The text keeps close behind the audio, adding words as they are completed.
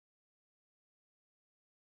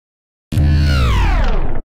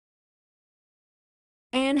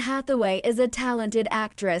Anne Hathaway is a talented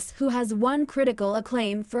actress who has won critical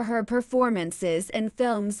acclaim for her performances in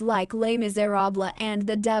films like Les Misérables and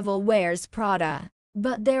The Devil Wears Prada.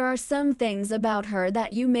 But there are some things about her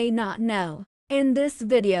that you may not know. In this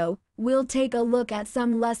video, we'll take a look at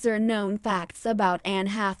some lesser-known facts about Anne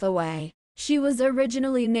Hathaway. She was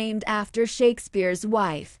originally named after Shakespeare's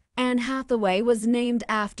wife. Anne Hathaway was named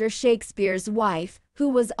after Shakespeare's wife, who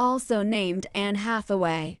was also named Anne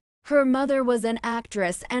Hathaway. Her mother was an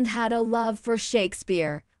actress and had a love for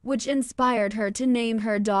Shakespeare, which inspired her to name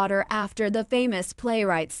her daughter after the famous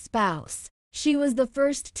playwright's spouse. She was the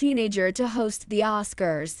first teenager to host the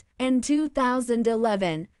Oscars. In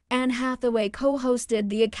 2011, Anne Hathaway co-hosted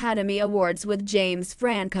the Academy Awards with James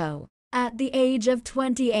Franco. At the age of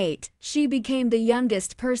 28, she became the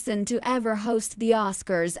youngest person to ever host the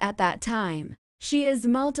Oscars at that time. She is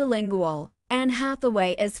multilingual. Anne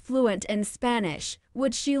Hathaway is fluent in Spanish,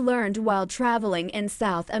 which she learned while traveling in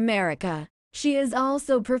South America. She is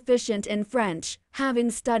also proficient in French,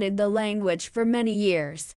 having studied the language for many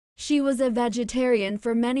years. She was a vegetarian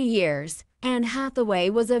for many years. Anne Hathaway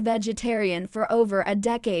was a vegetarian for over a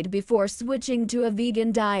decade before switching to a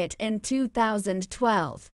vegan diet in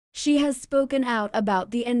 2012. She has spoken out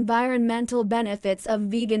about the environmental benefits of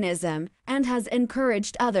veganism and has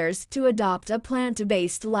encouraged others to adopt a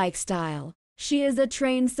plant-based lifestyle. She is a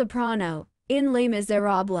trained soprano. In Les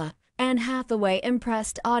Misérables, Anne Hathaway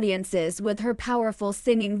impressed audiences with her powerful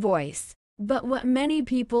singing voice. But what many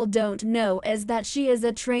people don't know is that she is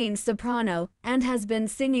a trained soprano and has been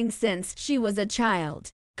singing since she was a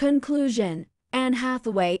child. Conclusion: Anne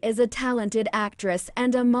Hathaway is a talented actress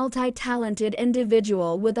and a multi-talented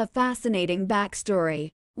individual with a fascinating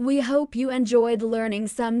backstory. We hope you enjoyed learning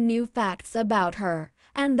some new facts about her,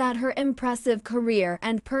 and that her impressive career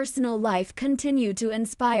and personal life continue to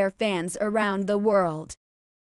inspire fans around the world.